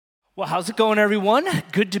Well, how's it going, everyone?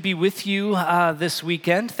 Good to be with you this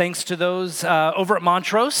weekend. Thanks to those over at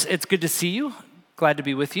Montrose. It's good to see you. Glad to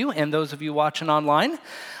be with you, and those of you watching online.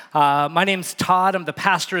 My name's Todd. I'm the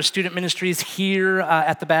pastor of student ministries here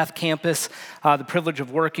at the Bath campus. The privilege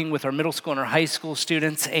of working with our middle school and our high school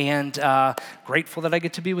students, and grateful that I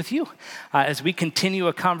get to be with you as we continue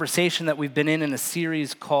a conversation that we've been in a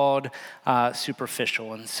series called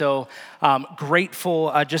Superficial. And so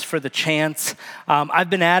grateful just for the chance. I've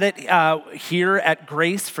been at it here at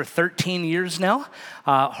Grace for 13 years now.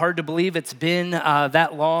 Hard to believe it's been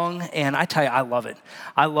that long, and I tell you, I love it.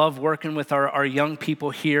 I love working with our young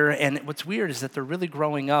people here, and what's weird is that they're really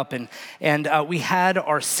growing up, and we had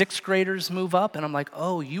our sixth graders move up, and I'm like,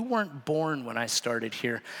 oh, you weren't born when I started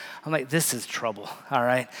here. I'm like, this is trouble, all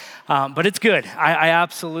right? But it's good. I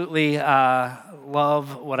absolutely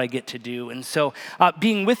love what I get to do, and so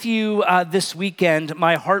being with you this weekend,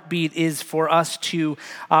 my heartbeat is for us to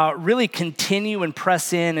really continue and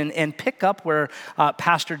press in and pick up where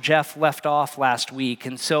Pastor Jeff left off last week.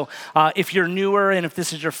 And so if you're newer and if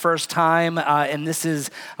this is your first time and this is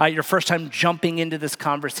your first time jumping into this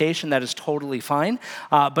conversation, that is totally fine.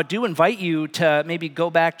 But do invite you to maybe go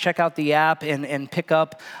back, check out the app, and pick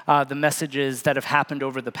up the messages that have happened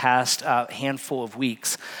over the past handful of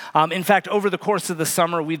weeks. In fact, over the course of the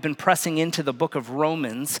summer, we've been pressing into the book of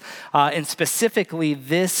Romans, and specifically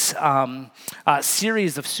this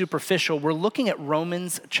series of Superficial, we're looking at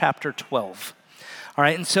Romans chapter 12. All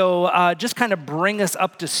right, and so just kind of bring us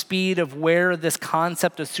up to speed of where this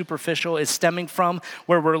concept of superficial is stemming from,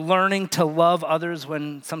 where we're learning to love others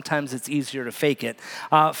when sometimes it's easier to fake it.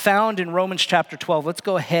 Found in Romans chapter 12, let's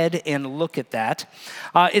go ahead and look at that.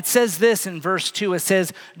 It says this in verse 2, it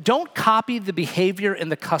says, "Don't copy the behavior and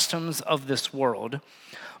the customs of this world,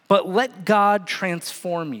 but let God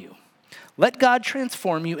transform you. Let God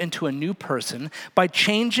transform you into a new person by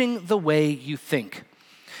changing the way you think.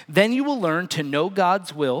 Then you will learn to know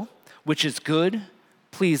God's will, which is good,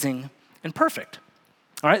 pleasing, and perfect."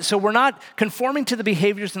 All right, so we're not conforming to the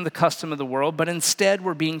behaviors and the custom of the world, but instead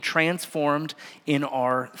we're being transformed in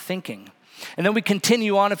our thinking. And then we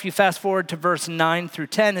continue on. If you fast forward to verse 9 through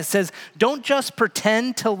 10, it says, "Don't just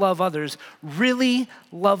pretend to love others, really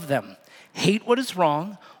love them. Hate what is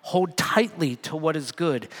wrong, hold tightly to what is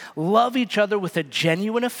good. Love each other with a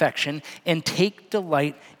genuine affection, and take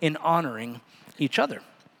delight in honoring each other."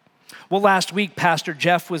 Well, last week, Pastor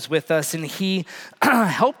Jeff was with us, and he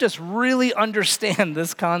helped us really understand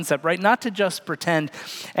this concept, right? Not to just pretend.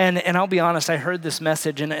 And I'll be honest, I heard this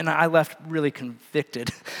message, and I left really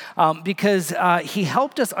convicted because he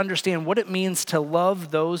helped us understand what it means to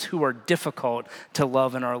love those who are difficult to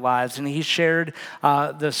love in our lives. And he shared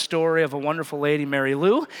the story of a wonderful lady, Mary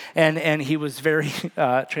Lou, and he was very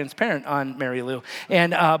transparent on Mary Lou.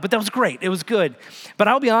 But that was great. It was good. But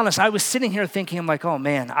I'll be honest, I was sitting here thinking, I'm like, oh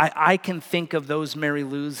man, I can think of those Mary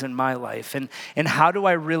Lou's in my life, and how do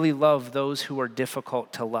I really love those who are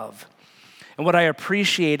difficult to love? And what I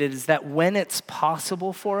appreciated is that when it's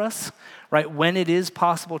possible for us, right, when it is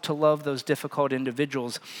possible to love those difficult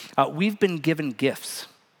individuals, we've been given gifts,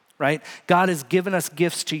 right? God has given us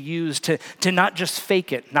gifts to use to not just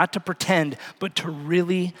fake it, not to pretend, but to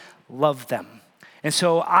really love them. And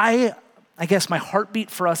so I guess my heartbeat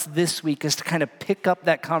for us this week is to kind of pick up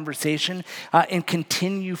that conversation and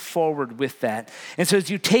continue forward with that. And so as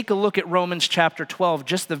you take a look at Romans chapter 12,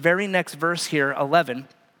 just the very next verse here, 11,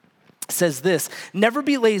 says this: "Never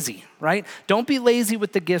be lazy," right? Don't be lazy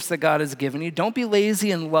with the gifts that God has given you. Don't be lazy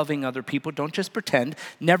in loving other people. Don't just pretend.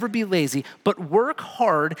 Never be lazy, but work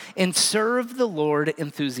hard and serve the Lord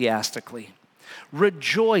enthusiastically.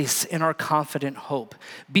 Rejoice in our confident hope.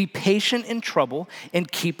 Be patient in trouble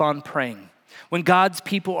and keep on praying. When God's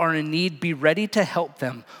people are in need, be ready to help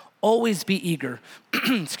them. Always be eager,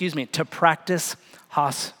 to practice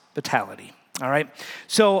hospitality. All right.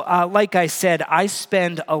 So like I said, I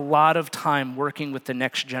spend a lot of time working with the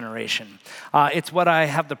next generation. It's what I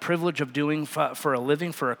have the privilege of doing for a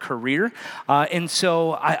living, for a career. And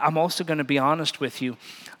so I'm also going to be honest with you.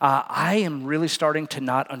 I am really starting to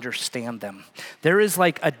not understand them. There is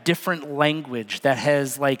like a different language that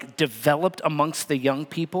has like developed amongst the young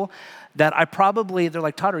people that they're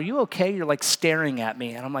like, "Todd, are you okay?" You're like staring at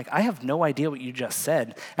me. And I'm like, I have no idea what you just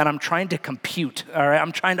said. And I'm trying to compute, all right?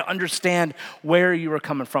 I'm trying to understand where you were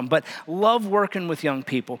coming from. But love working with young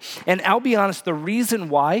people. And I'll be honest, the reason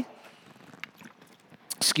why,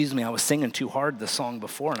 I was singing too hard the song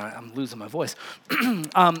before and I'm losing my voice.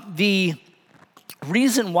 The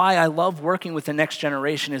reason why I love working with the next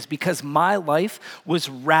generation is because my life was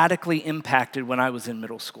radically impacted when I was in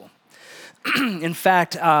middle school. In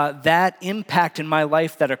fact, that impact in my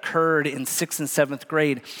life that occurred in 6th and 7th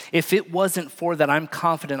grade, if it wasn't for that, I'm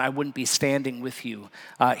confident I wouldn't be standing with you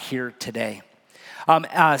here today.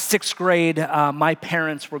 6th grade, my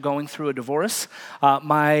parents were going through a divorce.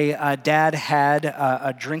 My dad had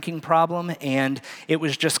a drinking problem, and it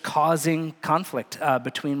was just causing conflict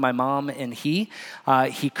between my mom and he.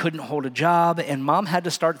 He couldn't hold a job, and mom had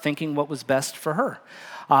to start thinking what was best for her.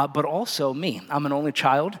 But also me. I'm an only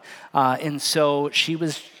child, and so she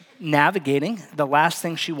was navigating. The last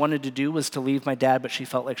thing she wanted to do was to leave my dad, but she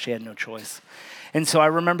felt like she had no choice. And so I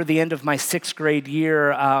remember the end of my 6th grade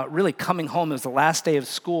year, really coming home. It was the last day of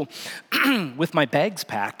school with my bags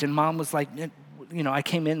packed, and mom was like, I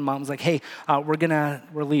came in, mom was like, hey,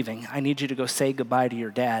 we're leaving. I need you to go say goodbye to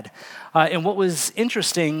your dad. And what was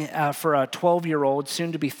interesting for a 12-year-old,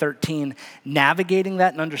 soon to be 13, navigating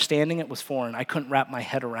that and understanding it was foreign. I couldn't wrap my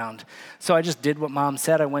head around. So I just did what mom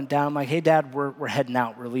said. I went down, I'm like, hey, Dad, we're heading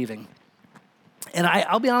out, we're leaving. And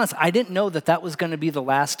I'll be honest, I didn't know that was going to be the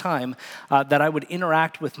last time that I would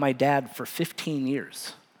interact with my dad for 15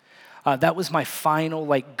 years. That was my final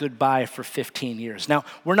goodbye for 15 years. Now,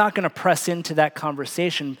 we're not going to press into that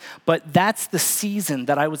conversation, but that's the season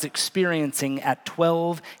that I was experiencing at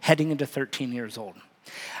 12, heading into 13 years old.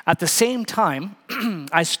 At the same time,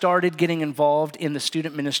 I started getting involved in the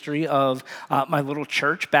student ministry of my little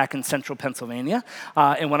church back in central Pennsylvania.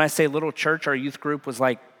 And when I say little church, our youth group was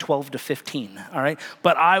 12 to 15, all right?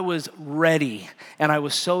 But I was ready, and I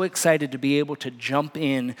was so excited to be able to jump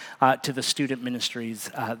in to the student ministries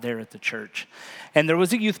there at the church. And there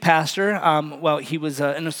was a youth pastor. He was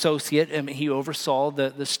an associate, and he oversaw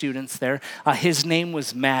the students there. His name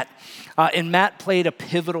was Matt. And Matt played a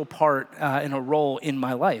pivotal part and a role in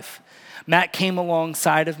my life. Matt came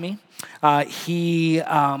alongside of me. He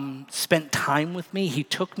spent time with me. He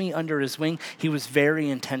took me under his wing. He was very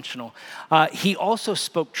intentional. He also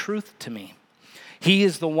spoke truth to me. He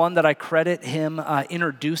is the one that I credit him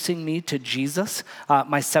introducing me to Jesus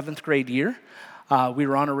my 7th grade year. We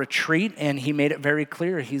were on a retreat, and he made it very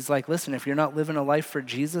clear. He's like, listen, if you're not living a life for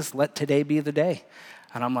Jesus, let today be the day.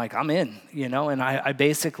 And I'm like, I'm in, and I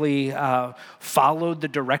basically followed the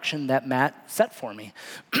direction that Matt set for me.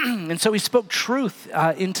 And so he spoke truth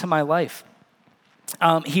into my life.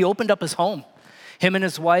 He opened up his home. Him and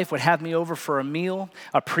his wife would have me over for a meal.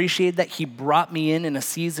 Appreciated that he brought me in a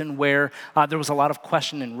season where there was a lot of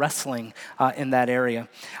question and wrestling in that area.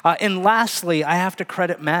 And lastly, I have to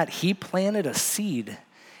credit Matt. He planted a seed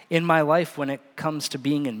in my life when it comes to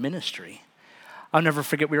being in ministry. I'll never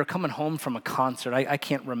forget, we were coming home from a concert. I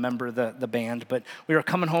can't remember the band, but we were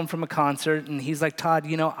coming home from a concert, and he's like, Todd,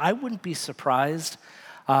 I wouldn't be surprised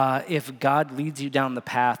if God leads you down the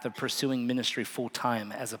path of pursuing ministry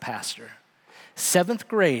full-time as a pastor. 7th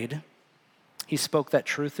grade, he spoke that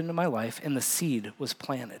truth into my life, and the seed was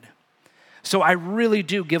planted. So I really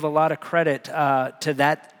do give a lot of credit to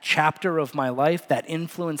that chapter of my life, that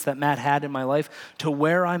influence that Matt had in my life, to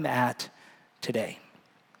where I'm at today.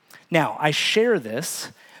 Now, I share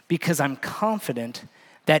this because I'm confident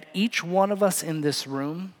that each one of us in this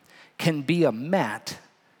room can be a Matt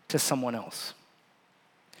to someone else.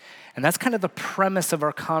 And that's kind of the premise of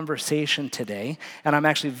our conversation today. And I'm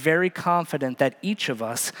actually very confident that each of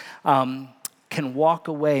us can walk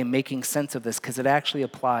away making sense of this because it actually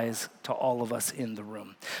applies to all of us in the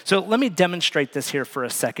room. So let me demonstrate this here for a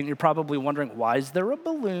second. You're probably wondering, why is there a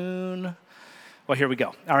balloon? Well, here we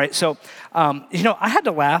go. All right, so, I had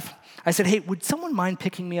to laugh. I said, hey, would someone mind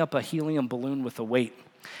picking me up a helium balloon with a weight?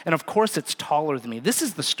 And of course, it's taller than me. This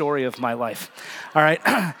is the story of my life, all right?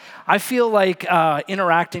 I feel like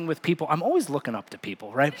interacting with people, I'm always looking up to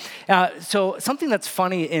people, right? So something that's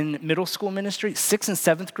funny in middle school ministry, 6th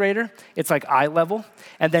and 7th grader, it's like eye level,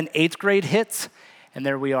 and then 8th grade hits, and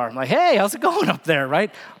there we are. I'm like, hey, how's it going up there, right?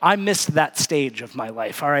 I missed that stage of my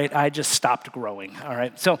life, all right? I just stopped growing, all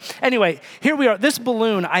right? So anyway, here we are. This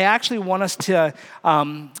balloon, I actually want us to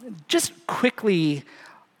just quickly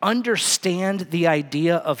understand the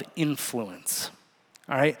idea of influence,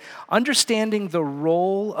 all right? Understanding the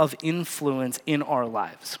role of influence in our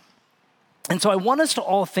lives. And so I want us to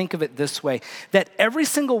all think of it this way, that every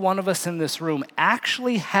single one of us in this room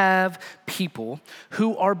actually have people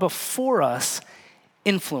who are before us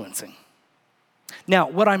influencing. Now,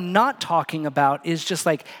 what I'm not talking about is just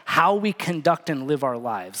how we conduct and live our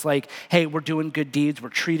lives. Hey, we're doing good deeds, we're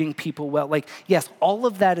treating people well. Yes, all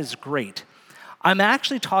of that is great. I'm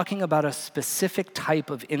actually talking about a specific type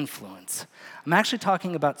of influence. I'm actually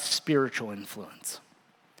talking about spiritual influence.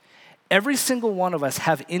 Every single one of us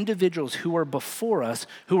have individuals who are before us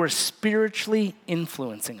who are spiritually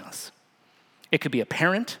influencing us. It could be a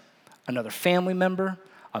parent, another family member,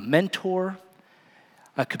 a mentor,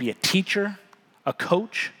 it could be a teacher, a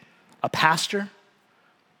coach, a pastor,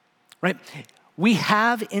 right? We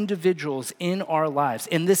have individuals in our lives,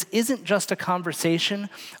 and this isn't just a conversation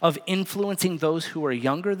of influencing those who are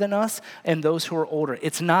younger than us and those who are older.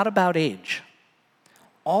 It's not about age.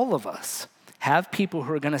 All of us have people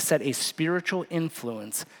who are going to set a spiritual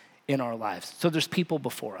influence in our lives. So there's people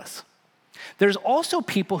before us. There's also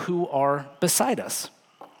people who are beside us.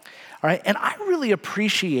 All right, and I really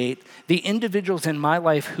appreciate the individuals in my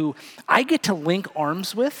life who I get to link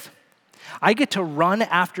arms with. I get to run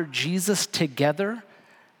after Jesus together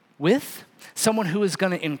with someone who is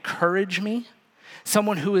going to encourage me,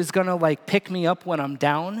 someone who is going to pick me up when I'm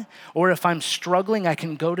down, or if I'm struggling, I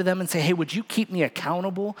can go to them and say, hey, would you keep me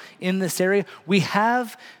accountable in this area? We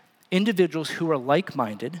have individuals who are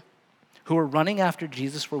like-minded, who are running after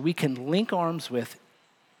Jesus, where we can link arms with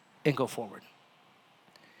and go forward.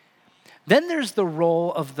 Then there's the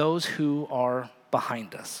role of those who are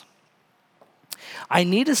behind us. I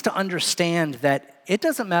need us to understand that it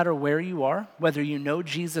doesn't matter where you are, whether you know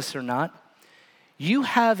Jesus or not, you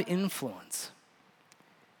have influence.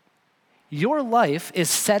 Your life is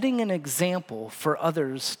setting an example for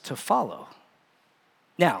others to follow.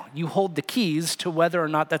 Now, you hold the keys to whether or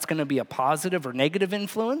not that's going to be a positive or negative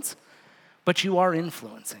influence, but you are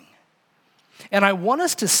influencing. And I want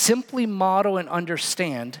us to simply model and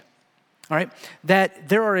understand, all right, that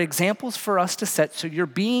there are examples for us to set, so you're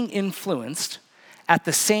being influenced. At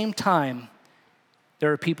the same time,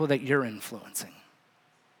 there are people that you're influencing.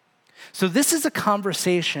 So this is a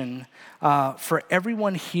conversation for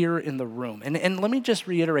everyone here in the room. And let me just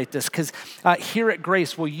reiterate this, because here at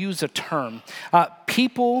Grace, we'll use a term.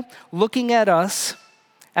 People looking at us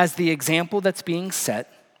as the example that's being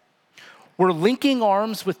set. We're linking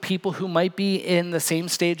arms with people who might be in the same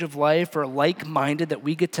stage of life or like-minded, that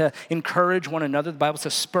we get to encourage one another. The Bible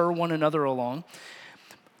says spur one another along.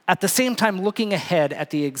 At the same time, looking ahead at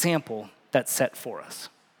the example that's set for us.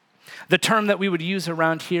 The term that we would use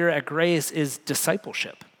around here at Grace is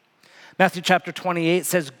discipleship. Matthew chapter 28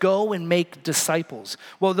 says, go and make disciples.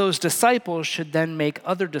 Well, those disciples should then make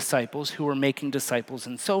other disciples who are making disciples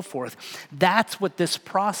and so forth. That's what this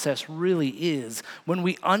process really is when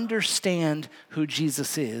we understand who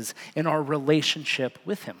Jesus is and our relationship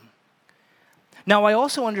with him. Now, I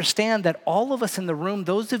also understand that all of us in the room,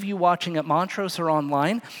 those of you watching at Montrose or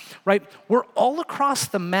online, right, we're all across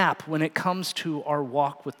the map when it comes to our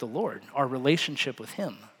walk with the Lord, our relationship with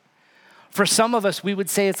him. For some of us, we would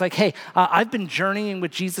say it's like, hey, I've been journeying with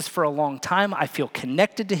Jesus for a long time. I feel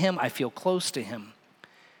connected to him. I feel close to him.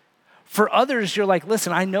 For others, you're like,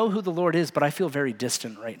 listen, I know who the Lord is, but I feel very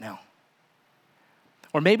distant right now.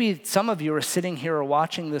 Or maybe some of you are sitting here or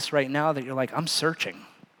watching this right now that you're like, I'm searching.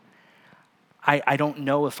 I don't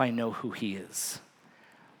know if I know who he is,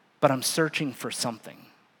 but I'm searching for something.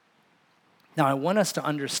 Now, I want us to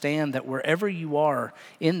understand that wherever you are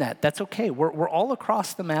in that, that's okay. We're all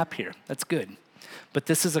across the map here. That's good. But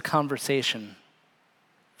this is a conversation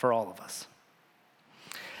for all of us.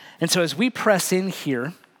 And so as we press in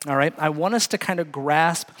here, all right, I want us to kind of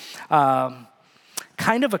grasp kind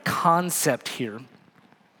of a concept here.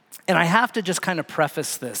 And I have to just kind of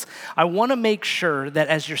preface this. I want to make sure that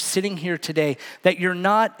as you're sitting here today, that you're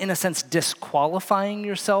not, in a sense, disqualifying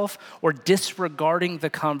yourself or disregarding the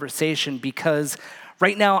conversation, because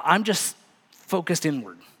right now I'm just focused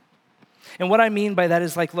inward. And what I mean by that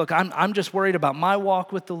is like, look, I'm just worried about my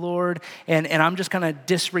walk with the Lord, and I'm just going to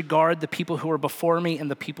disregard the people who are before me and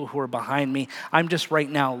the people who are behind me. I'm just right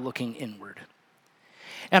now looking inward.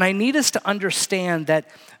 And I need us to understand that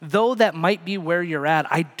though that might be where you're at,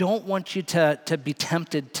 I don't want you to be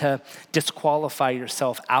tempted to disqualify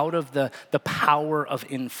yourself out of the power of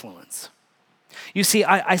influence. You see,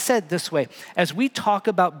 I said it this way, as we talk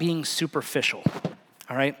about being superficial,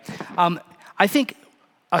 all right, I think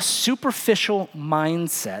a superficial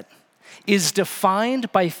mindset is defined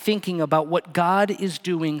by thinking about what God is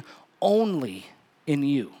doing only in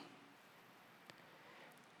you.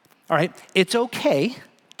 All right, it's okay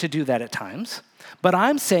to do that at times, but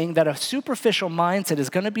I'm saying that a superficial mindset is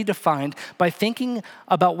going to be defined by thinking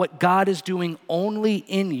about what God is doing only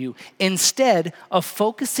in you, instead of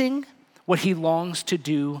focusing what he longs to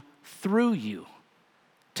do through you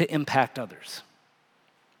to impact others.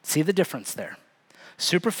 See the difference there?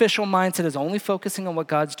 Superficial mindset is only focusing on what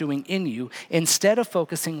God's doing in you, instead of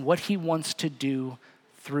focusing what he wants to do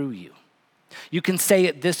through you. You can say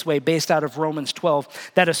it this way, based out of Romans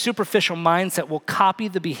 12, that a superficial mindset will copy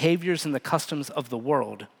the behaviors and the customs of the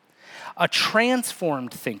world. A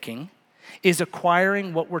transformed thinking is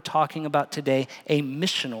acquiring what we're talking about today, a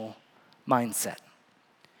missional mindset.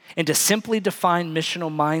 And to simply define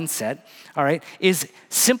missional mindset, all right, is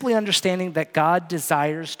simply understanding that God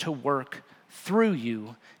desires to work through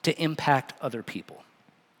you to impact other people.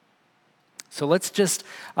 So let's just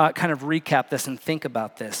kind of recap this and think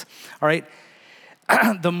about this, all right?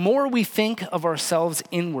 The more we think of ourselves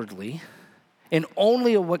inwardly and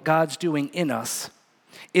only of what God's doing in us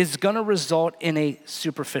is going to result in a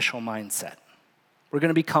superficial mindset. We're going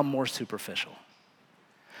to become more superficial.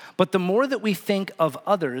 But the more that we think of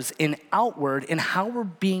others in outward and how we're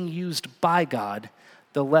being used by God,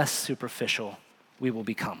 the less superficial we will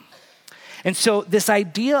become. And so this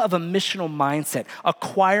idea of a missional mindset,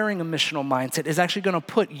 acquiring a missional mindset, is actually going to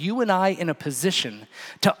put you and I in a position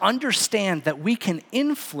to understand that we can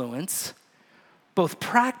influence both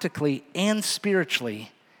practically and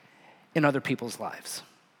spiritually in other people's lives.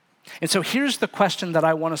 And so here's the question that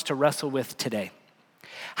I want us to wrestle with today.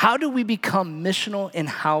 How do we become missional in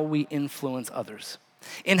how we influence others,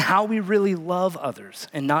 in how we really love others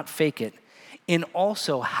and not fake it, in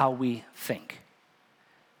also how we think?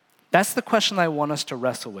 That's the question I want us to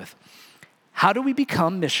wrestle with. How do we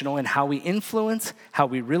become missional in how we influence, how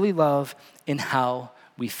we really love, and how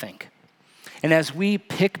we think? And as we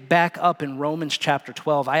pick back up in Romans chapter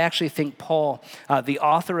 12, I actually think Paul, the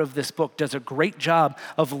author of this book, does a great job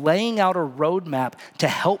of laying out a roadmap to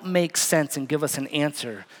help make sense and give us an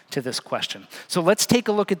answer to this question. So let's take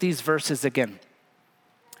a look at these verses again.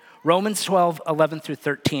 Romans 12, 11 through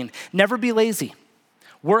 13. Never be lazy.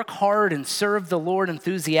 Work hard and serve the Lord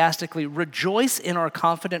enthusiastically. Rejoice in our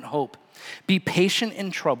confident hope. Be patient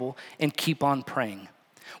in trouble and keep on praying.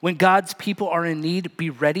 When God's people are in need, be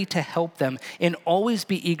ready to help them and always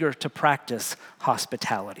be eager to practice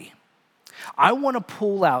hospitality. I want to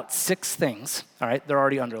pull out 6 things, all right? They're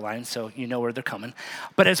already underlined, so you know where they're coming.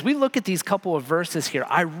 But as we look at these couple of verses here,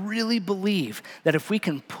 I really believe that if we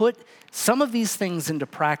can put some of these things into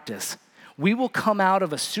practice, we will come out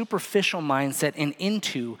of a superficial mindset and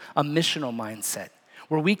into a missional mindset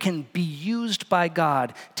where we can be used by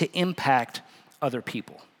God to impact other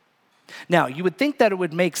people. Now, you would think that it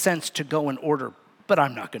would make sense to go in order, but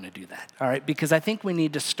I'm not going to do that, all right? Because I think we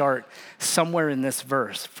need to start somewhere in this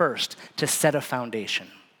verse first to set a foundation,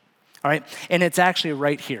 all right? And it's actually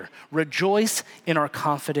right here. Rejoice in our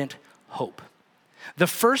confident hope. The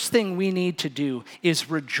first thing we need to do is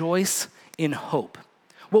rejoice in hope.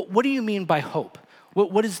 Well, what do you mean by hope?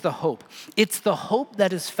 What is the hope? It's the hope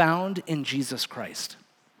that is found in Jesus Christ.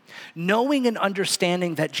 Knowing and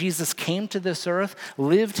understanding that Jesus came to this earth,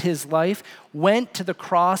 lived his life, went to the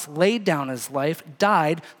cross, laid down his life,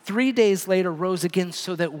 died, 3 days later rose again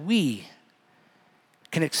so that we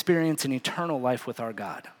can experience an eternal life with our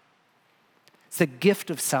God. It's the gift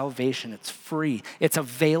of salvation. It's free. It's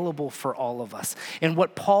available for all of us. And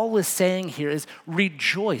what Paul is saying here is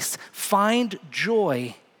rejoice. Find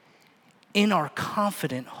joy in our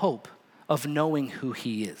confident hope of knowing who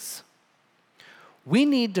he is. We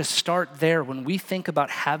need to start there when we think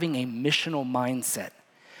about having a missional mindset,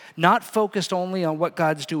 not focused only on what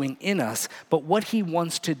God's doing in us, but what he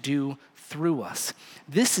wants to do through us.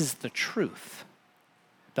 This is the truth,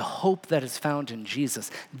 the hope that is found in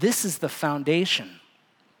Jesus. This is the foundation.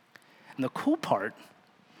 And the cool part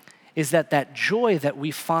is that joy that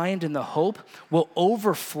we find in the hope will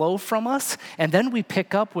overflow from us, and then we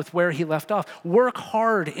pick up with where he left off. Work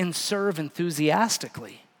hard and serve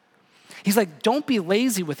enthusiastically. He's like, don't be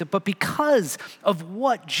lazy with it, but because of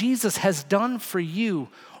what Jesus has done for you,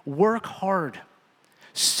 work hard.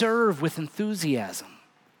 Serve with enthusiasm.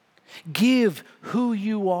 Give who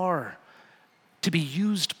you are to be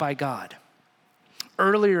used by God.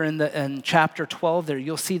 Earlier in chapter 12 there,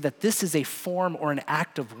 you'll see that this is a form or an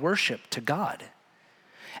act of worship to God.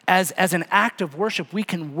 As an act of worship, we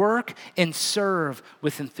can work and serve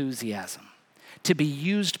with enthusiasm, to be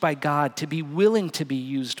used by God, to be willing to be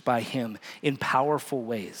used by him in powerful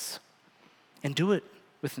ways. And do it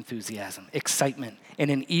with enthusiasm, excitement, and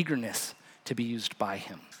an eagerness to be used by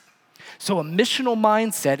him. So a missional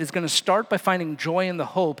mindset is going to start by finding joy in the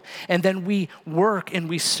hope, and then we work and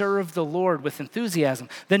we serve the Lord with enthusiasm.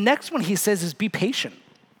 The next one he says is be patient.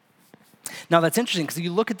 Now that's interesting because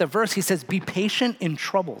you look at the verse, he says, be patient in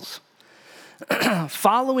troubles.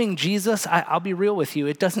 Following Jesus, I'll be real with you,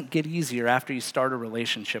 it doesn't get easier after you start a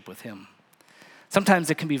relationship with him.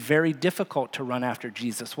 Sometimes it can be very difficult to run after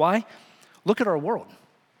Jesus. Why? Look at our world.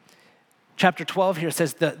 Chapter 12 here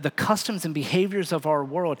says the customs and behaviors of our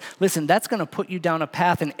world. Listen, that's going to put you down a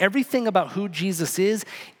path, and everything about who Jesus is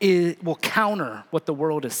will counter what the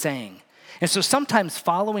world is saying. And so sometimes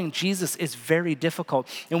following Jesus is very difficult,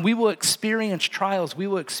 and we will experience trials, we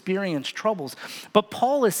will experience troubles. But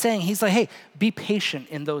Paul is saying, he's like, hey, be patient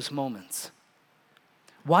in those moments.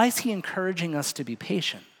 Why is he encouraging us to be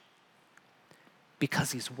patient?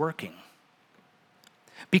 Because he's working.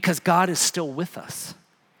 Because God is still with us.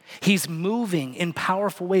 He's moving in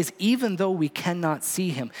powerful ways, even though we cannot see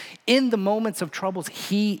him. In the moments of troubles,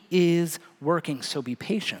 he is working, so be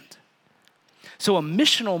patient. So a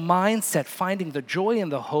missional mindset, finding the joy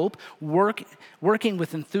and the hope, working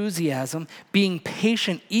with enthusiasm, being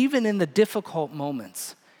patient even in the difficult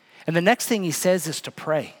moments. And the next thing he says is to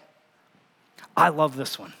pray. I love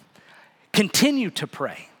this one. Continue to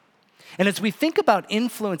pray. And as we think about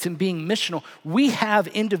influence and being missional, we have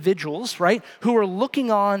individuals, right, who are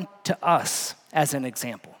looking on to us as an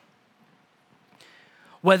example.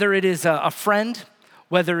 Whether it is a friend,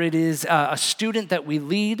 whether it is a student that we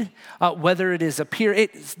lead, whether it is a peer,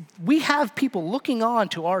 we have people looking on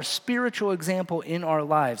to our spiritual example in our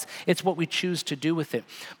lives. It's what we choose to do with it.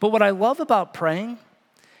 But what I love about praying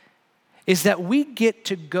is that we get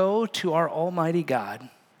to go to our Almighty God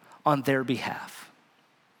on their behalf.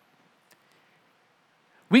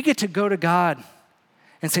 We get to go to God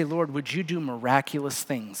and say, Lord, would you do miraculous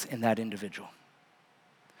things in that individual?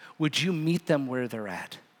 Would you meet them where they're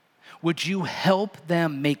at? Would you help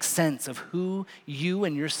them make sense of who you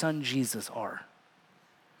and your son Jesus are?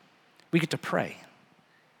 We get to pray.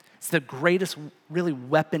 It's the greatest really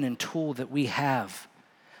weapon and tool that we have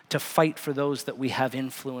to fight for those that we have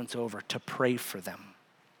influence over, to pray for them.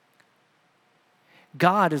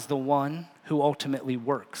 God is the one who ultimately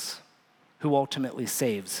works, who ultimately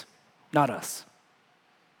saves, not us.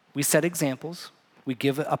 We set examples, we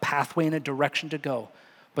give a pathway and a direction to go,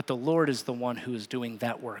 but the Lord is the one who is doing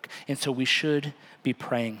that work. And so we should be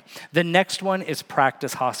praying. The next one is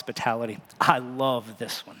practice hospitality. I love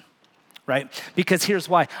this one, right? Because here's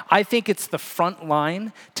why. I think it's the front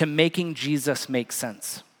line to making Jesus make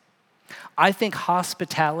sense. I think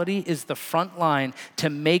hospitality is the front line to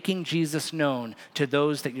making Jesus known to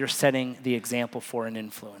those that you're setting the example for and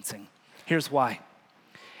influencing. Here's why.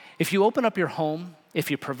 If you open up your home, if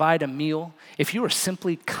you provide a meal, if you are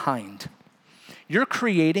simply kind, you're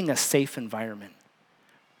creating a safe environment.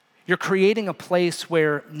 You're creating a place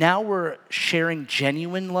where now we're sharing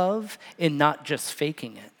genuine love and not just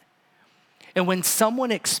faking it. And when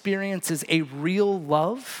someone experiences a real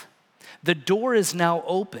love, the door is now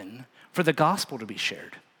open for the gospel to be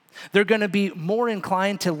shared. They're going to be more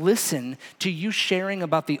inclined to listen to you sharing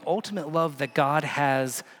about the ultimate love that God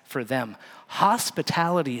has for them.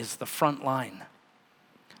 Hospitality is the front line.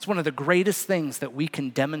 It's one of the greatest things that we can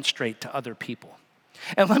demonstrate to other people.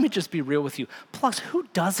 And let me just be real with you. Plus, who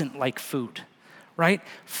doesn't like food, right?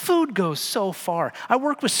 Food goes so far. I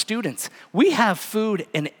work with students. We have food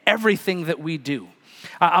in everything that we do.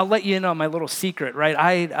 I'll let you know my little secret, right?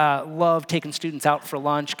 I love taking students out for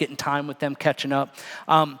lunch, getting time with them, catching up.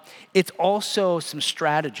 It's also some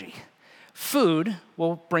strategy. Food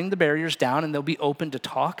will bring the barriers down and they'll be open to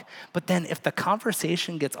talk. But then if the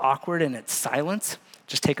conversation gets awkward and it's silence,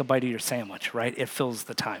 just take a bite of your sandwich, right? It fills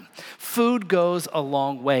the time. Food goes a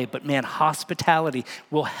long way, but man, hospitality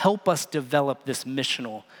will help us develop this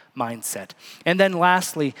missional mindset. And then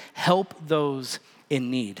lastly, help those in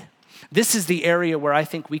need. This is the area where I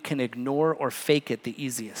think we can ignore or fake it the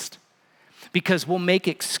easiest because we'll make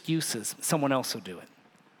excuses. Someone else will do it.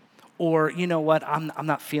 Or, you know what, I'm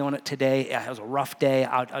not feeling it today. It was a rough day.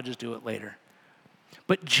 I'll just do it later.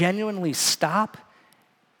 But genuinely stop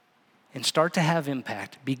and start to have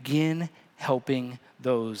impact. Begin helping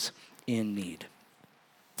those in need.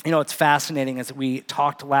 You know, it's fascinating as we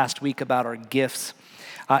talked last week about our gifts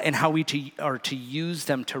and how we are to use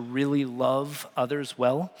them to really love others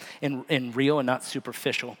well and real and not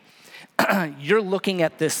superficial. You're looking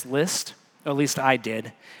at this list, or at least I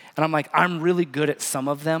did, and I'm like, I'm really good at some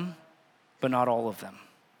of them, but not all of them.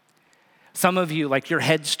 Some of you, like your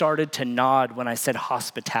head started to nod when I said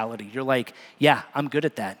hospitality. You're like, yeah, I'm good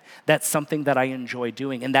at that. That's something that I enjoy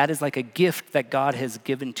doing. And that is like a gift that God has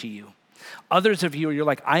given to you. Others of you, you're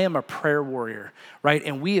like, I am a prayer warrior, right?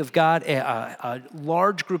 And we have got a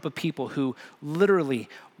large group of people who literally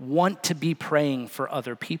want to be praying for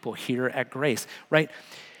other people here at Grace, right?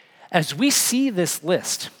 As we see this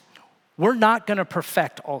list, we're not going to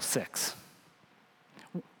perfect all six.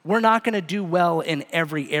 We're not going to do well in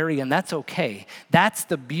every area, and that's okay. That's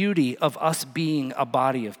the beauty of us being a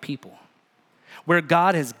body of people, where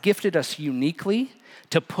God has gifted us uniquely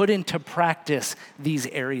to put into practice these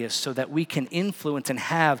areas so that we can influence and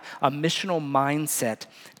have a missional mindset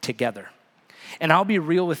together. And I'll be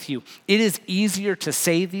real with you, it is easier to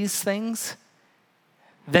say these things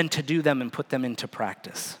than to do them and put them into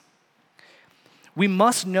practice. We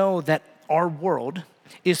must know that our world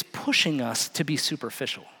is pushing us to be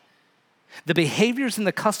superficial. The behaviors and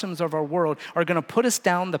the customs of our world are going to put us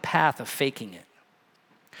down the path of faking it.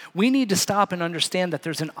 We need to stop and understand that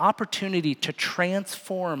there's an opportunity to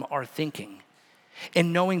transform our thinking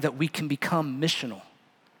in knowing that we can become missional.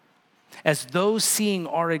 As those seeing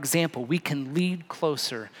our example, we can lead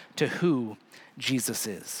closer to who Jesus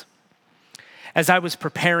is. As I was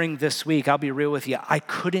preparing this week, I'll be real with you, I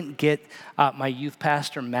couldn't get my youth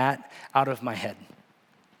pastor, Matt, out of my head.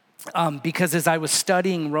 Because as I was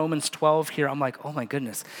studying Romans 12 here, I'm like, oh my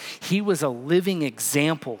goodness, he was a living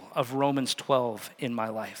example of Romans 12 in my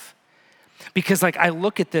life. Because I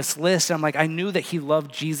look at this list, and I'm like, I knew that he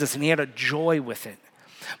loved Jesus and he had a joy with it.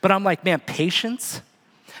 But I'm like, man, patience?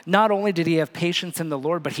 Not only did he have patience in the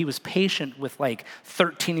Lord, but he was patient with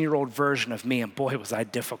 13-year-old version of me, and boy, was I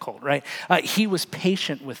difficult, right? He was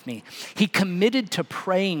patient with me. He committed to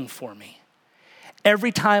praying for me.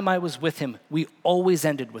 Every time I was with him, we always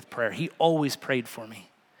ended with prayer. He always prayed for me.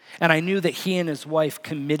 And I knew that he and his wife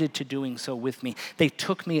committed to doing so with me. They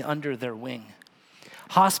took me under their wing.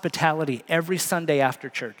 Hospitality every Sunday after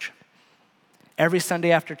church. Every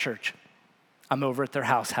Sunday after church, I'm over at their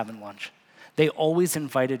house having lunch. They always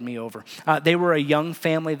invited me over. They were a young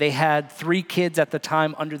family. They had 3 kids at the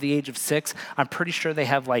time under the age of 6. I'm pretty sure they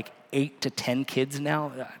have 8 to 10 kids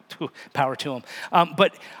now. Power to them.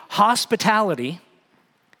 But hospitality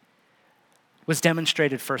was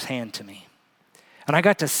demonstrated firsthand to me. And I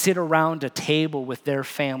got to sit around a table with their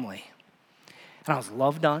family. And I was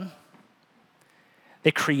loved on.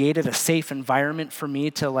 They created a safe environment for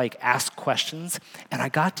me to ask questions. And I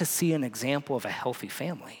got to see an example of a healthy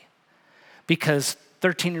family. Because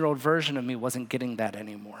 13-year-old version of me wasn't getting that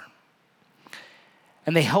anymore.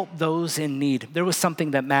 And they helped those in need. There was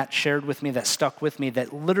something that Matt shared with me that stuck with me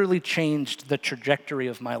that literally changed the trajectory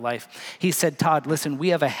of my life. He said, Todd, listen, we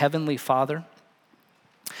have a heavenly Father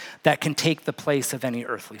that can take the place of any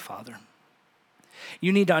earthly father.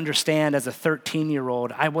 You need to understand, as a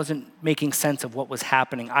 13-year-old, I wasn't making sense of what was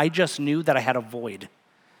happening. I just knew that I had a void.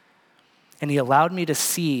 And he allowed me to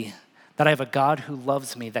see that I have a God who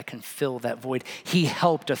loves me that can fill that void. He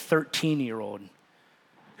helped a 13-year-old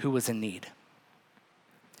who was in need.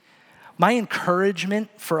 My encouragement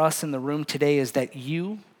for us in the room today is that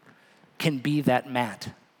you can be that Matt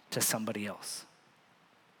to somebody else.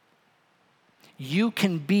 You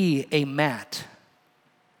can be a Matt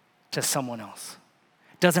to someone else.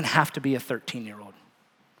 It doesn't have to be a 13-year-old.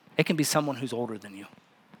 It can be someone who's older than you.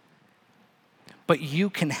 But you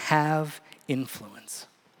can have influence.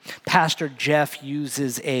 Pastor Jeff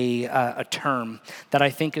uses a term that I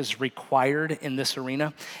think is required in this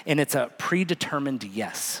arena, and it's a predetermined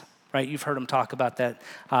yes, right? You've heard him talk about that,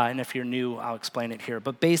 and if you're new, I'll explain it here.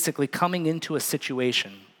 But basically, coming into a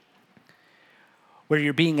situation where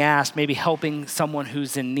you're being asked, maybe helping someone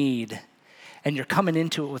who's in need, and you're coming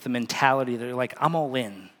into it with a mentality that you're like, I'm all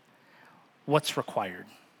in. What's required?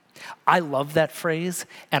 I love that phrase,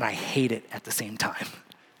 and I hate it at the same time.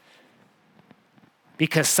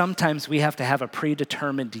 Because sometimes we have to have a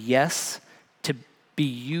predetermined yes to be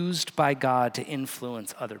used by God to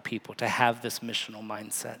influence other people, to have this missional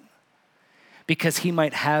mindset. Because he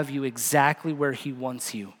might have you exactly where he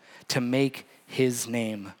wants you to make his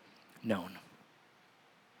name known.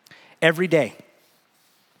 Every day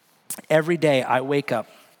I wake up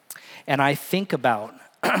and I think about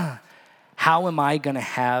how am I going to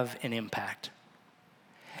have an impact?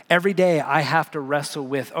 Every day I have to wrestle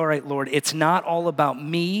with, all right, Lord, it's not all about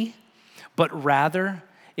me, but rather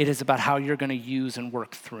it is about how you're going to use and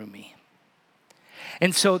work through me.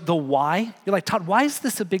 And so the why, you're like, Todd, why is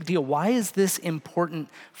this a big deal? Why is this important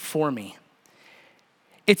for me?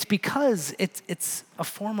 It's because it's a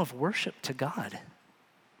form of worship to God.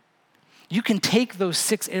 You can take those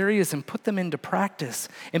 6 areas and put them into practice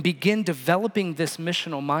and begin developing this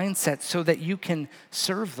missional mindset so that you can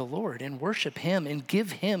serve the Lord and worship him and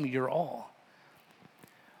give him your all.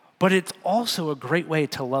 But it's also a great way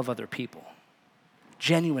to love other people,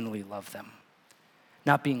 genuinely love them,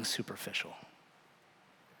 not being superficial.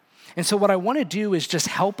 And so what I want to do is just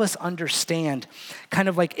help us understand kind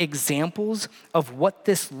of examples of what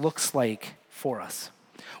this looks like for us.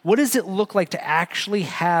 What does it look like to actually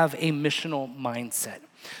have a missional mindset?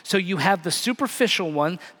 So you have the superficial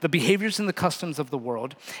one, the behaviors and the customs of the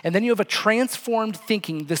world, and then you have a transformed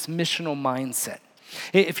thinking, this missional mindset.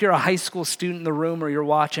 If you're a high school student in the room or you're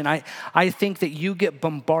watching, I think that you get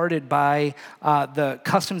bombarded by the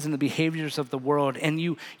customs and the behaviors of the world, and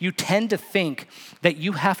you tend to think that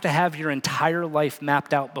you have to have your entire life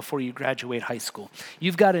mapped out before you graduate high school.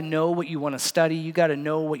 You've got to know what you want to study. You got to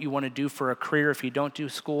know what you want to do for a career if you don't do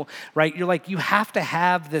school, right? You're like, you have to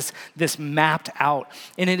have this mapped out,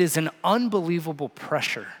 and it is an unbelievable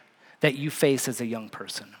pressure that you face as a young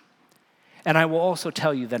person. And I will also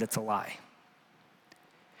tell you that it's a lie.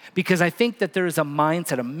 Because I think that there is a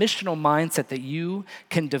mindset, a missional mindset that you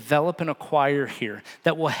can develop and acquire here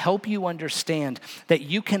that will help you understand that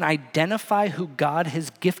you can identify who God has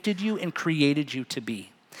gifted you and created you to be,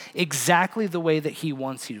 exactly the way that he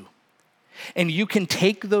wants you. And you can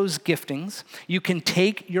take those giftings, you can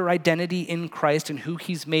take your identity in Christ and who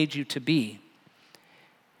he's made you to be,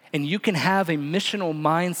 and you can have a missional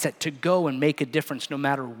mindset to go and make a difference no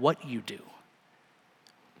matter what you do.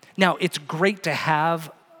 Now, it's great to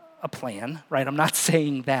have a plan, right? I'm not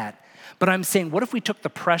saying that. But I'm saying, what if we took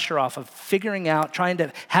the pressure off of figuring out, trying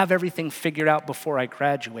to have everything figured out before I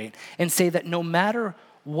graduate, and say that no matter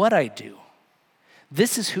what I do,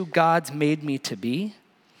 this is who God's made me to be,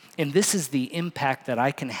 and this is the impact that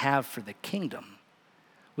I can have for the kingdom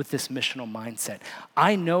with this missional mindset.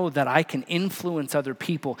 I know that I can influence other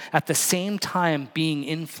people at the same time being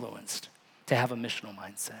influenced to have a missional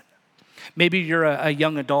mindset. Maybe you're a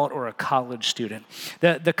young adult or a college student.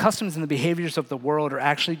 The customs and the behaviors of the world are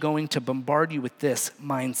actually going to bombard you with this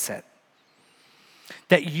mindset,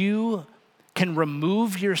 that you can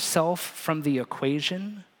remove yourself from the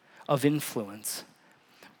equation of influence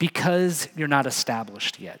because you're not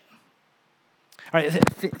established yet. All right,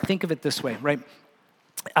 think of it this way, right?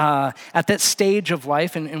 At that stage of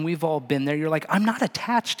life, and we've all been there, you're like, I'm not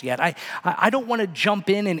attached yet. I don't want to jump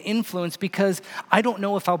in and influence because I don't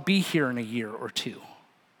know if I'll be here in a year or two.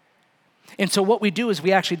 And so what we do is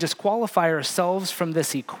we actually disqualify ourselves from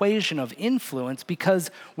this equation of influence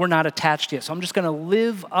because we're not attached yet. So I'm just going to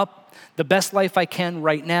live up the best life I can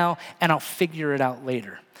right now, and I'll figure it out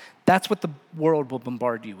later. That's what the world will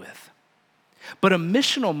bombard you with. But a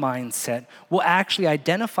missional mindset will actually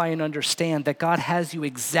identify and understand that God has you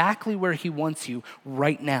exactly where he wants you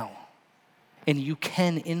right now, and you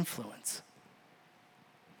can influence.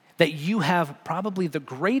 That you have probably the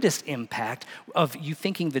greatest impact of you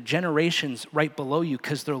thinking the generations right below you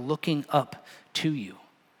because they're looking up to you.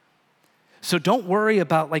 So don't worry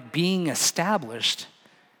about being established.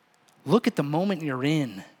 Look at the moment you're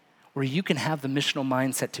in where you can have the missional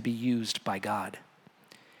mindset to be used by God.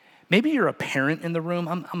 Maybe you're a parent in the room.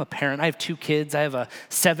 I'm a parent. I have 2 kids. I have a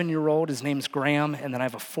 7-year-old. His name's Graham. And then I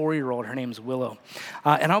have a 4-year-old. Her name's Willow.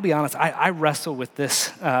 And I'll be honest, I wrestle with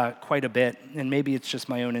this quite a bit. And maybe it's just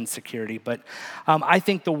my own insecurity. But I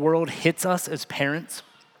think the world hits us as parents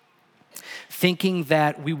thinking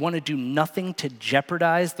that we want to do nothing to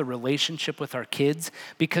jeopardize the relationship with our kids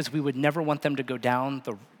because we would never want them to go down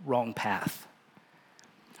the wrong path.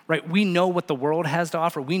 Right? We know what the world has to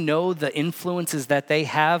offer. We know the influences that they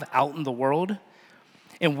have out in the world.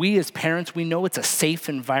 And we as parents, we know it's a safe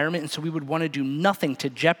environment. And so we would want to do nothing to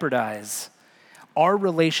jeopardize our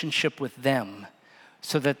relationship with them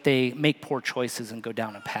so that they make poor choices and go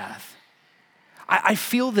down a path. I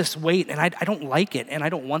feel this weight and I don't like it and I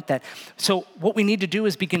don't want that. So what we need to do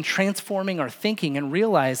is begin transforming our thinking and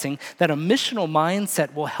realizing that a missional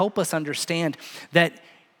mindset will help us understand that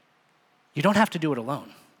you don't have to do it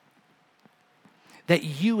alone. That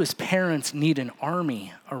you as parents need an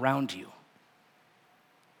army around you.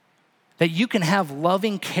 That you can have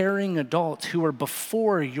loving, caring adults who are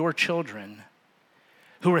before your children,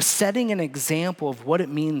 who are setting an example of what it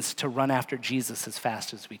means to run after Jesus as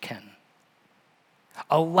fast as we can.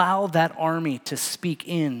 Allow that army to speak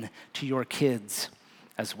in to your kids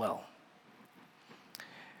as well.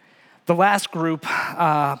 The last group,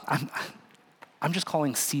 I'm just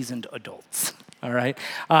calling seasoned adults. All right,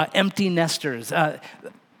 empty nesters.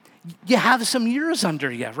 You have some years under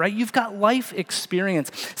you, right? You've got life experience.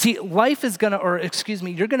 See, life is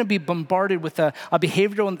you're gonna be bombarded with a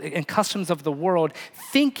behavioral and customs of the world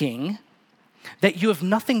thinking that you have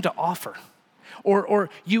nothing to offer. Or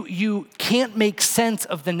you can't make sense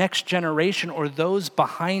of the next generation or those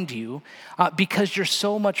behind you because you're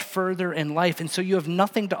so much further in life. And so you have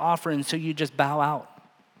nothing to offer, and so you just bow out.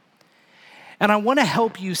 And I want to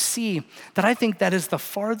help you see that I think that is the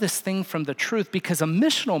farthest thing from the truth, because a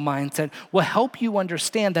missional mindset will help you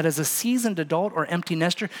understand that as a seasoned adult or empty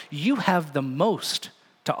nester, you have the most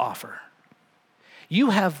to offer.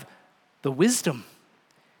 You have the wisdom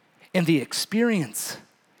and the experience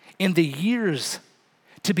and the years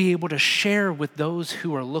to be able to share with those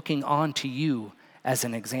who are looking on to you as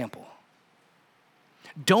an example.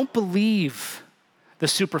 Don't believe the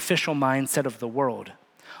superficial mindset of the world.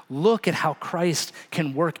 Look at how Christ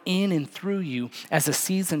can work in and through you as a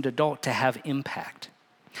seasoned adult to have impact.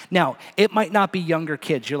 Now, it might not be younger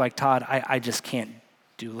kids. You're like, Todd, I just can't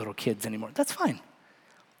do little kids anymore. That's fine.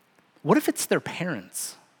 What if it's their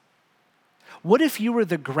parents? What if you were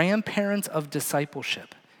the grandparents of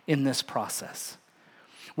discipleship in this process?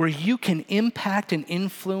 where you can impact and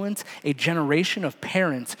influence a generation of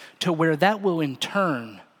parents to where that will in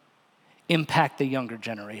turn impact the younger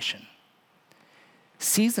generation.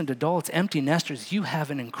 Seasoned adults, empty nesters, you have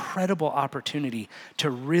an incredible opportunity to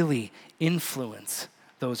really influence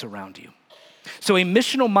those around you. So a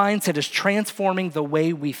missional mindset is transforming the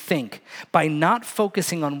way we think by not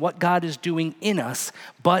focusing on what God is doing in us,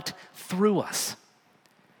 but through us.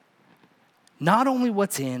 Not only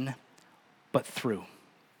what's in, but through.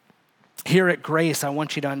 Here at Grace, I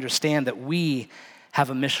want you to understand that we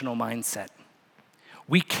have a missional mindset.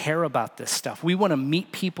 We care about this stuff. We want to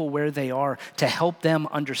meet people where they are to help them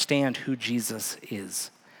understand who Jesus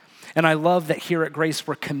is. And I love that here at Grace,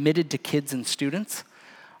 we're committed to kids and students.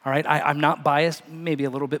 All right, I'm not biased, maybe a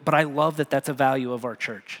little bit, but I love that that's a value of our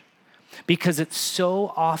church. Because it's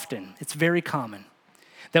so often, it's very common,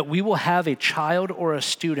 that we will have a child or a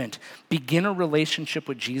student begin a relationship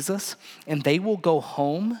with Jesus, and they will go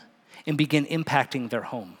home and begin impacting their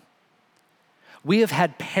home. We have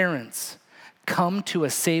had parents come to a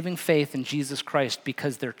saving faith in Jesus Christ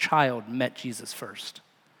because their child met Jesus first.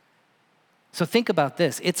 So think about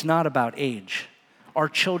this. It's not about age. Our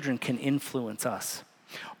children can influence us.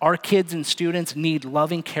 Our kids and students need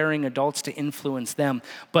loving, caring adults to influence them.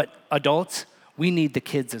 But adults, we need the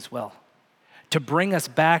kids as well to bring us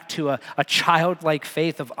back to a childlike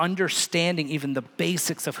faith of understanding even the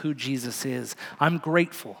basics of who Jesus is. I'm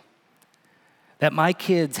grateful that my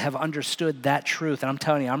kids have understood that truth, and I'm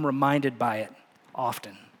telling you, I'm reminded by it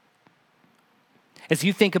often. As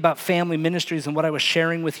you think about family ministries and what I was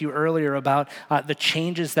sharing with you earlier about the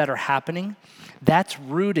changes that are happening, that's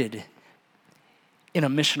rooted in a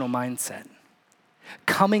missional mindset.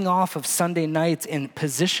 Coming off of Sunday nights and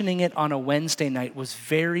positioning it on a Wednesday night was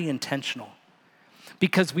very intentional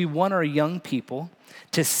because we want our young people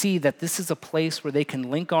to see that this is a place where they can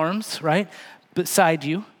link arms, right, beside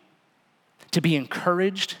you, to be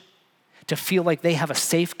encouraged, to feel like they have a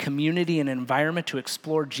safe community and environment to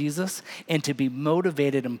explore Jesus, and to be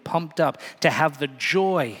motivated and pumped up to have the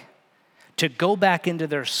joy to go back into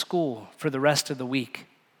their school for the rest of the week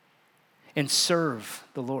and serve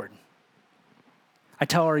the Lord. I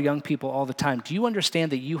tell our young people all the time, do you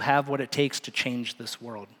understand that you have what it takes to change this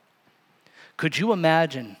world? Could you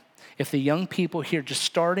imagine if the young people here, just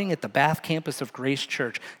starting at the Bath campus of Grace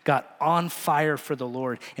Church, got on fire for the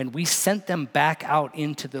Lord and we sent them back out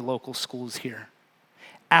into the local schools here?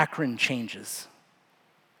 Akron changes.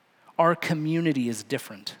 Our community is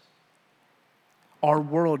different. Our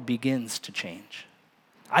world begins to change.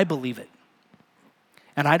 I believe it.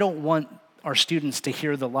 And I don't want our students to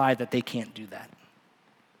hear the lie that they can't do that.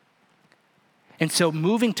 And so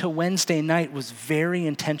moving to Wednesday night was very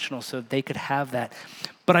intentional so that they could have that.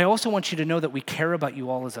 But I also want you to know that we care about you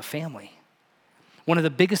all as a family. One of the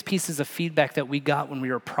biggest pieces of feedback that we got when we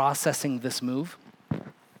were processing this move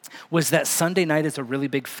was that Sunday night is a really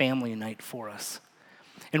big family night for us.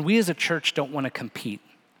 And we as a church don't want to compete.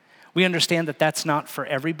 We understand that that's not for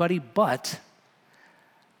everybody, but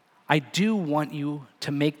I do want you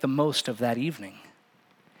to make the most of that evening.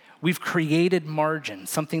 We've created margin,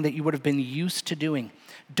 something that you would have been used to doing.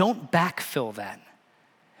 Don't backfill that.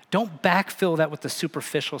 Don't backfill that with the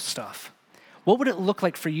superficial stuff. What would it look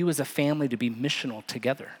like for you as a family to be missional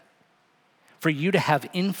together? For you to have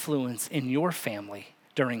influence in your family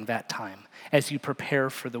during that time as you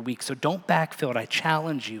prepare for the week. So don't backfill it. I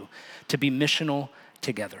challenge you to be missional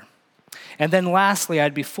together. And then lastly,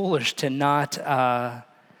 I'd be foolish to not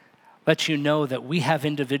let you know that we have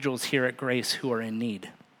individuals here at Grace who are in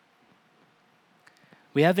need.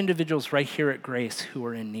 We have individuals right here at Grace who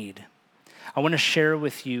are in need. I want to share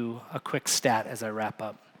with you a quick stat as I wrap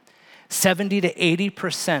up. 70 to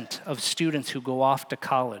 80% of students who go off to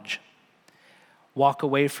college walk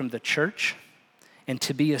away from the church and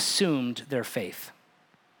to be assumed their faith.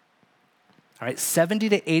 All right, 70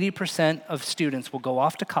 to 80% of students will go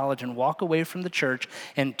off to college and walk away from the church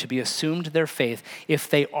and to be assumed their faith if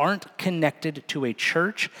they aren't connected to a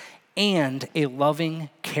church and a loving,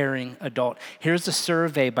 caring adult. Here's a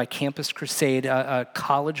survey by Campus Crusade, a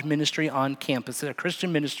college ministry on campus, a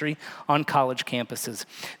Christian ministry on college campuses.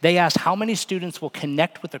 They asked how many students will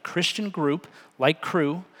connect with a Christian group like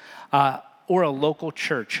Cru or a local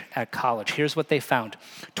church at college. Here's what they found.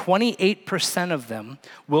 28% of them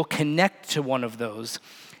will connect to one of those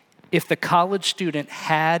if the college student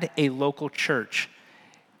had a local church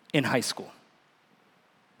in high school.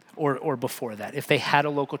 Or before that, if they had a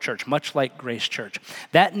local church, much like Grace Church.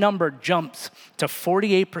 That number jumps to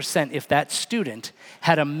 48% if that student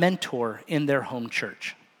had a mentor in their home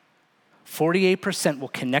church. 48% will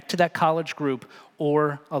connect to that college group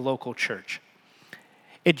or a local church.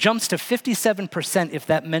 It jumps to 57% if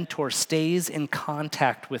that mentor stays in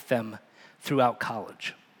contact with them throughout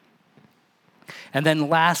college. And then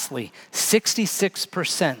lastly,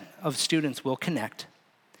 66% of students will connect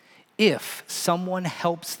if someone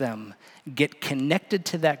helps them get connected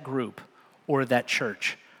to that group or that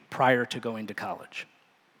church prior to going to college.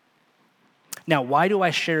 Now, why do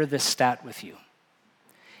I share this stat with you?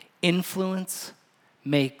 Influence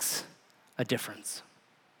makes a difference.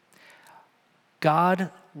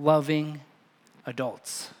 God-loving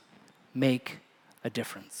adults make a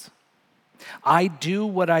difference. I do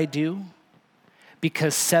what I do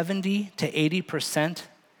because 70 to 80%,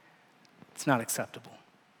 it's not acceptable.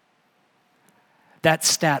 That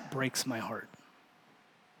stat breaks my heart.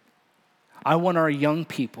 I want our young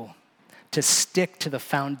people to stick to the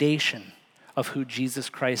foundation of who Jesus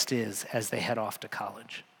Christ is as they head off to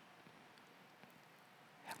college.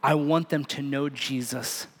 I want them to know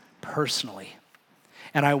Jesus personally.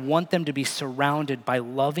 And I want them to be surrounded by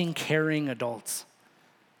loving, caring adults.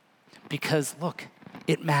 Because, look,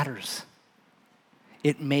 it matters.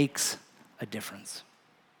 It makes a difference.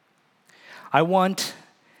 I want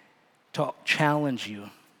to challenge you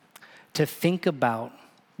to think about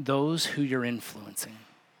those who you're influencing.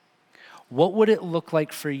 What would it look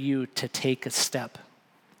like for you to take a step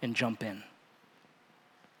and jump in?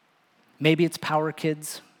 Maybe it's Power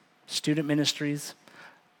Kids, student ministries,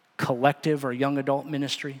 collective or young adult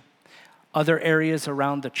ministry, other areas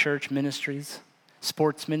around the church ministries,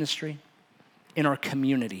 sports ministry, in our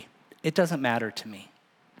community. It doesn't matter to me.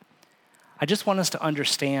 I just want us to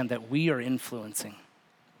understand that we are influencing.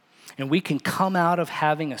 And we can come out of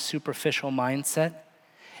having a superficial mindset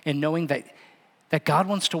and knowing that God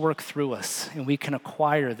wants to work through us, and we can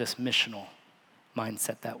acquire this missional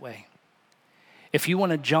mindset that way. If you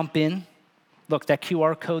want to jump in, look, that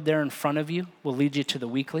QR code there in front of you will lead you to the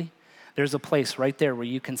weekly. There's a place right there where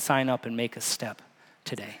you can sign up and make a step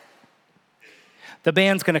today. The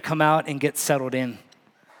band's going to come out and get settled in.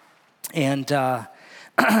 And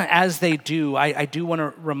as they do, I do want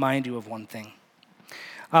to remind you of one thing.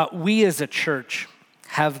 We as a church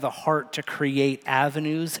have the heart to create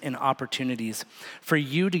avenues and opportunities for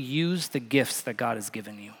you to use the gifts that God has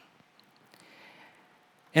given you.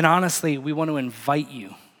 And honestly, we want to invite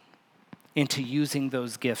you into using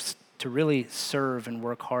those gifts to really serve and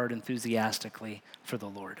work hard enthusiastically for the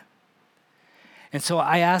Lord. And so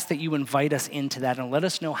I ask that you invite us into that and let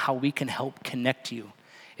us know how we can help connect you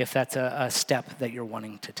if that's a step that you're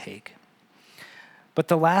wanting to take. But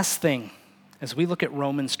the last thing, as we look at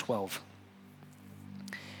Romans 12,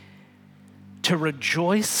 to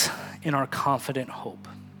rejoice in our confident hope.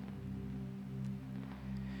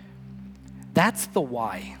 That's the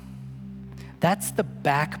why. That's the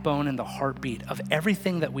backbone and the heartbeat of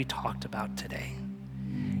everything that we talked about today.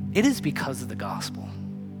 It is because of the gospel,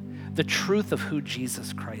 the truth of who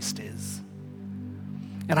Jesus Christ is.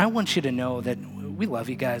 And I want you to know that we love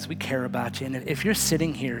you guys, we care about you. And if you're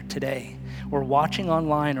sitting here today or watching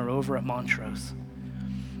online or over at Montrose,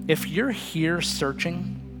 if you're here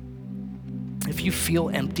searching, if you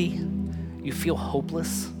feel empty, you feel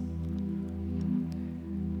hopeless,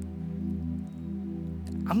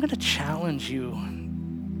 I'm going to challenge you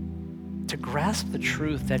to grasp the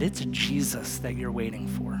truth that it's Jesus that you're waiting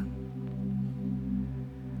for.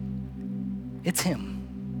 It's him.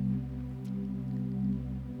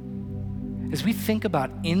 As we think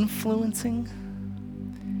about influencing,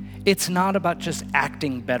 it's not about just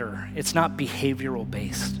acting better. It's not behavioral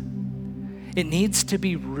based. It needs to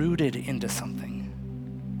be rooted into something.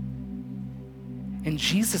 And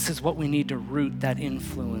Jesus is what we need to root that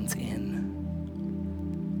influence in.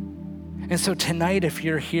 And so tonight, if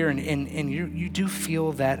you're here and you do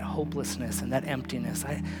feel that hopelessness and that emptiness,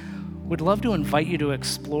 I would love to invite you to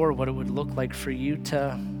explore what it would look like for you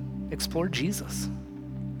to explore Jesus.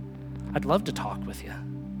 I'd love to talk with you.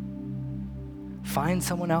 Find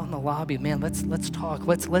someone out in the lobby. Man, let's talk.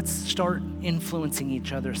 Let's start influencing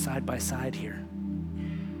each other side by side here.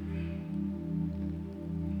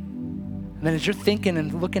 And then as you're thinking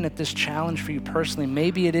and looking at this challenge for you personally,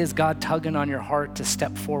 maybe it is God tugging on your heart to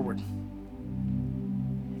step forward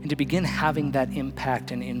and to begin having that impact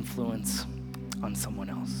and influence on someone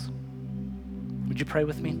else. Would you pray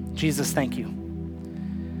with me? Jesus, thank you.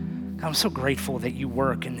 God, I'm so grateful that you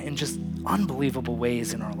work in just unbelievable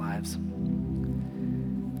ways in our lives.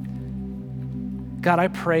 God, I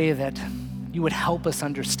pray that you would help us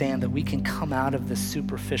understand that we can come out of this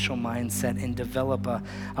superficial mindset and develop a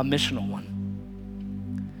missional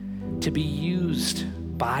one. To be used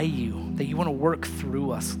by you, that you want to work through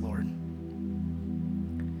us, Lord.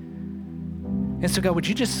 And so God, would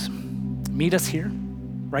you just meet us here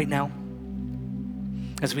right now?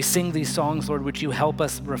 As we sing these songs, Lord, would you help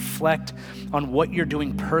us reflect on what you're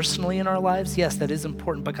doing personally in our lives? Yes, that is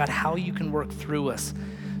important, but God, how you can work through us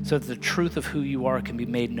so that the truth of who you are can be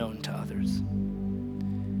made known to others.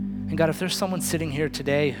 And God, if there's someone sitting here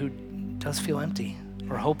today who does feel empty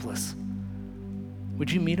or hopeless,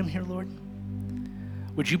 would you meet them here, Lord?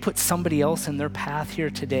 Would you put somebody else in their path here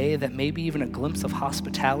today that maybe even a glimpse of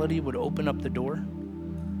hospitality would open up the door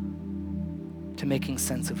to making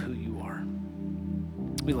sense of who you are?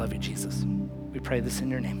 We love you, Jesus. We pray this in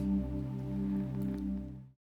your name.